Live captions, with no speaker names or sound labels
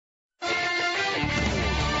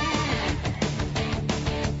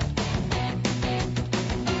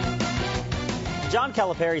John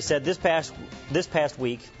Calipari said this past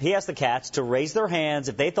week he asked the Cats to raise their hands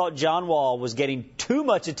if they thought John Wall was getting too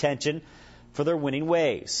much attention for their winning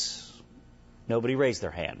ways. Nobody raised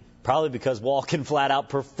their hand, probably because Wall can flat out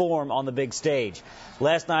perform on the big stage.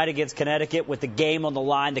 Last night against Connecticut with the game on the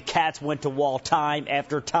line, the Cats went to Wall time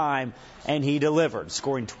after time, and he delivered,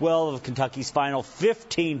 scoring 12 of Kentucky's final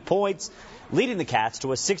 15 points, leading the Cats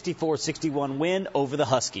to a 64-61 win over the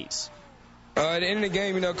Huskies. At the end of the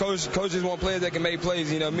game, coaches want players that can make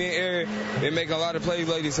plays. Me and Eric been making a lot of plays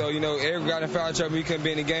lately. So, Eric got in foul trouble. He couldn't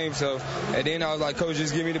be in the game. So, at the end, I was like, Coach,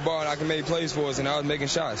 just give me the ball and I can make plays for us. And I was making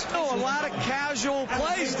shots. A lot of casual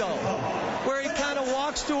plays, though, where he kind of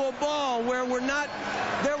walks to a ball where we're not.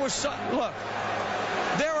 Look,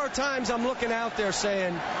 there are times I'm looking out there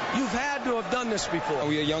saying, you've had to have done this before.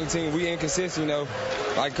 We a young team. We inconsistent,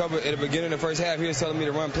 Like at the beginning of the first half, he was telling me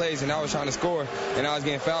to run plays, and I was trying to score, and I was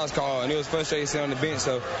getting fouls called, and it was frustrating sitting on the bench.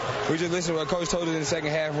 So we just listened to what Coach told us in the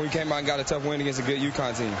second half when we came out and got a tough win against a good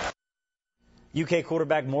UConn team. UK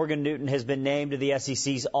quarterback Morgan Newton has been named to the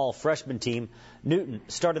SEC's all-freshman team. Newton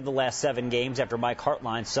started the last 7 games after Mike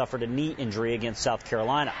Hartline suffered a knee injury against South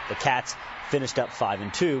Carolina. The Cats finished up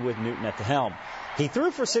 5-2 with Newton at the helm. He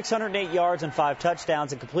threw for 608 yards and 5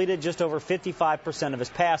 touchdowns and completed just over 55% of his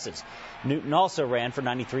passes. Newton also ran for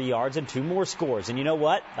 93 yards and 2 more scores. And you know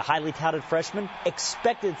what? The highly touted freshman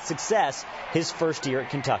expected success his first year at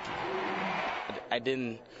Kentucky. I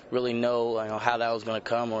didn't really know, how that was going to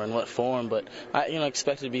come or in what form, but I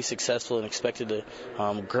expected to be successful and expected to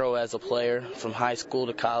grow as a player from high school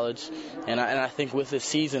to college. And I think with this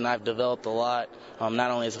season I've developed a lot,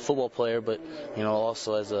 not only as a football player but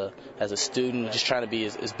also as a student, just trying to be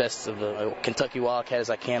as best of a Kentucky Wildcat as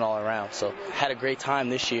I can all around. So I had a great time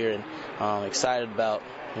this year and excited about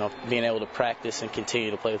being able to practice and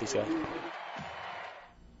continue to play with these guys.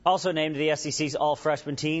 Also named to the SEC's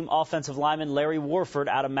all-freshman team, offensive lineman Larry Warford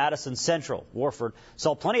out of Madison Central. Warford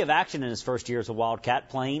saw plenty of action in his first year as a Wildcat,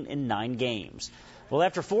 playing in 9 games. Well,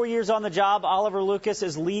 after 4 years on the job, Oliver Lucas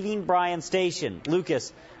is leaving Bryan Station.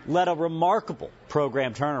 Lucas led a remarkable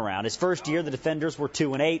program turnaround. His first year, the Defenders were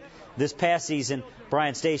 2-8. This past season,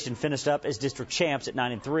 Bryan Station finished up as district champs at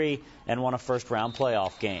 9-3 and won a first-round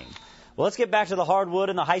playoff game. Well, let's get back to the hardwood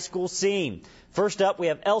and the high school scene. First up, we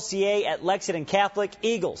have LCA at Lexington Catholic.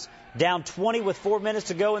 Eagles down 20 with 4 minutes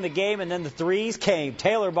to go in the game, and then the threes came.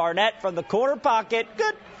 Taylor Barnett from the corner pocket.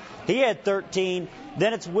 Good. He had 13.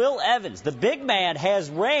 Then it's Will Evans. The big man has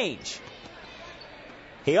range.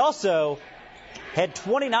 He also had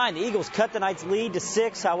 29. The Eagles cut the Knights' lead to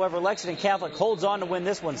 6. However, Lexington Catholic holds on to win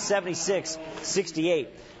this one 76-68.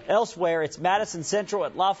 Elsewhere, it's Madison Central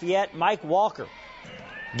at Lafayette. Mike Walker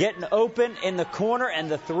getting open in the corner, and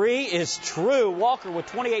the 3 is true. Walker with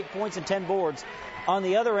 28 points and 10 boards. On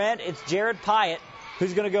the other end, it's Jared Pyatt,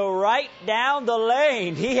 who's going to go right down the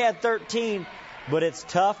lane. He had 13, but it's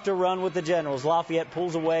tough to run with the Generals. Lafayette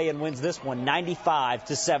pulls away and wins this one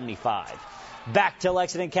 95-75. Back to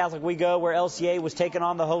Lexington Catholic we go, where LCA was taking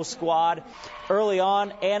on the host squad. Early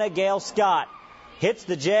on, Anna Gale Scott hits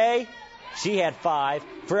the J. She had 5.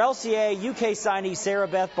 For LCA, UK signee Sarah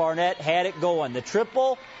Beth Barnett had it going. The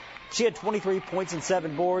triple, she had 23 points and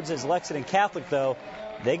 7 boards. As Lexington Catholic, though,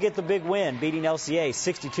 they get the big win, beating LCA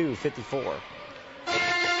 62-54.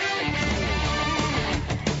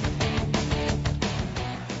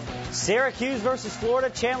 Syracuse versus Florida.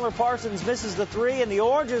 Chandler Parsons misses the 3, and the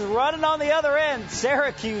Orange is running on the other end.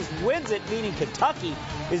 Syracuse wins it, meaning Kentucky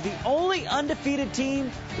is the only undefeated team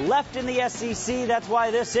left in the SEC. That's why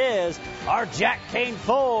this is our Jack Kane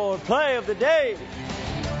Ford Play of the Day.